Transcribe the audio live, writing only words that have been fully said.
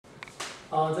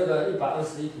这个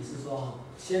121题是说，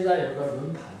现在有个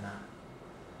轮盘呐，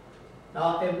然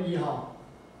后 M1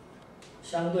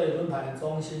相对轮盘的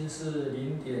中心是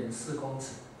0.4公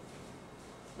尺，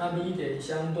那 B 点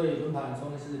相对轮盘的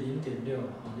中心是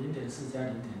0.60.4加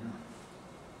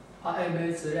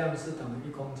0.2，MA 质量是等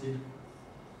于1公斤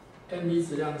 ，MB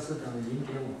质量是等于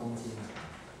0.5公斤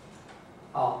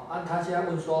他现在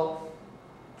问说，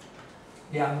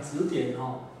两质点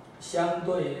相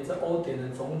对于这 O 点的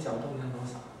总角动量多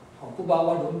少？不包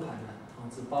括轮盘的，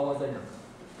只包括这两个。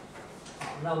好，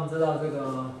那我们知道这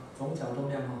个总角动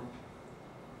量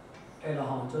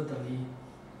L 就等于，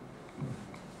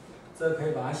这可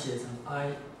以把它写成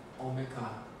I 欧米伽，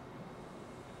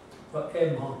或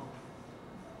M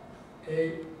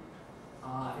A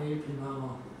R A 平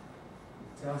方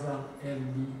加上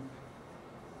M B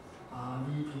R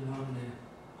B 平方的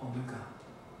欧米伽。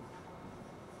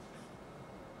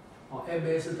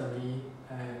MA 是等于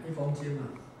1公斤嘛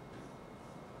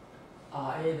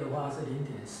，RA 的话是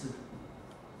0.4，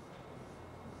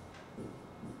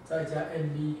再加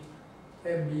MB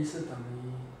是等于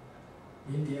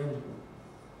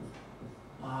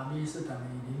0.5，RB 是等于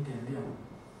0.6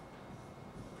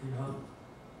平方，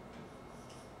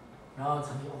然后乘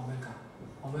以欧米伽，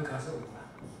欧米伽是5了。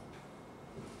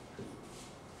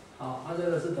好，这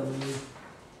个是等于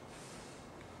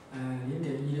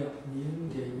0.16了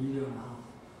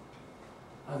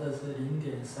这是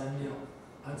0.36，乘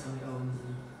以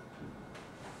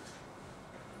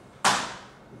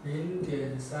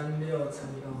0.36乘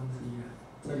以1/2，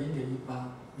这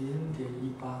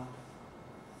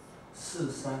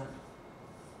0.180.43，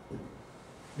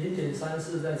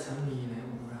 0.34再乘以5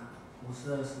了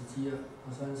，52、17、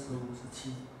35、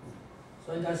57，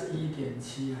所以应该是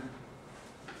1.7啊。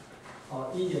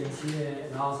1.7呢，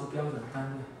然后是标准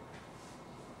单位，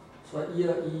所以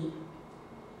121，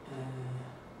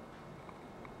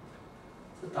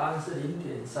这答案是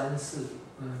0.34，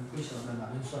不晓得哪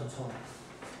边算错了。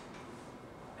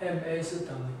MA 是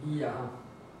等于1啊。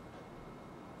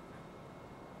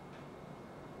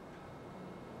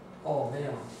没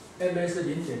有 ，MA 是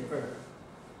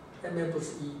0.2，MA 不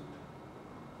是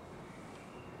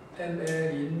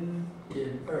1，MA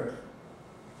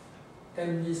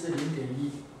 0.2，MB 是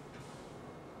0.1。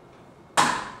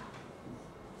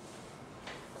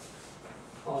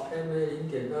MA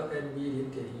 0.2，MB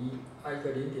 0.1，一个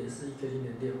0.4，一个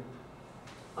0.6，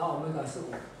欧米伽是5，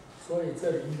所以这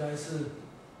里应该是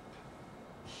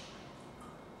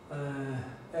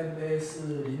，MA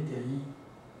是0.1。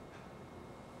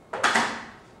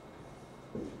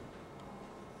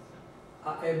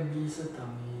MB 是等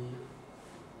于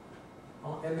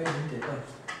，MA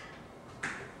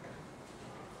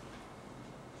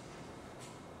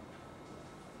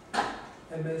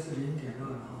 0.2，MA 是0.2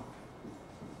了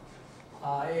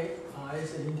RA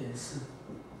是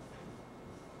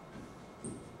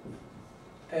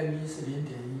0.4，MB 是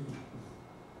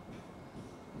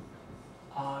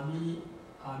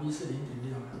0.1，RB 是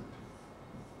0.6了，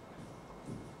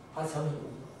乘以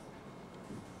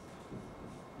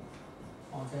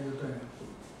5，这样就对了。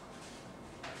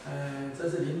这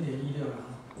是0.16了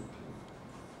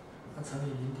乘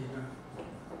以0.2，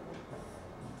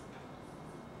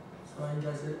所以应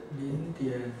该是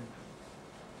0.032。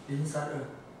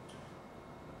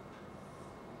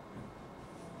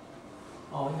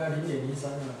应该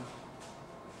0.032了。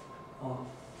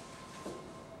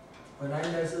本来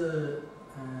应该是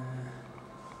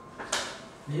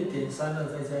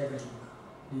0.32再加一个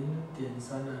0.32。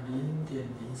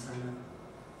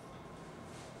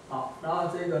好，然后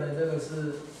这个呢，这个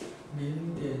是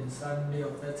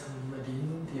0.36再乘以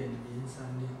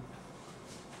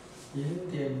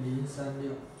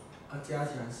0.036，加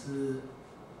起来是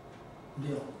0.068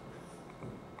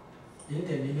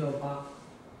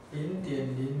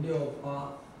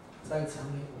再乘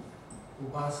以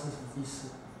5，5、8、40第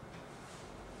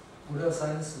4，5、6、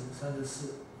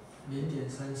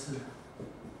30，34，0.34，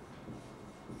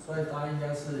所以答案应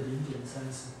该是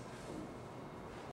0.34。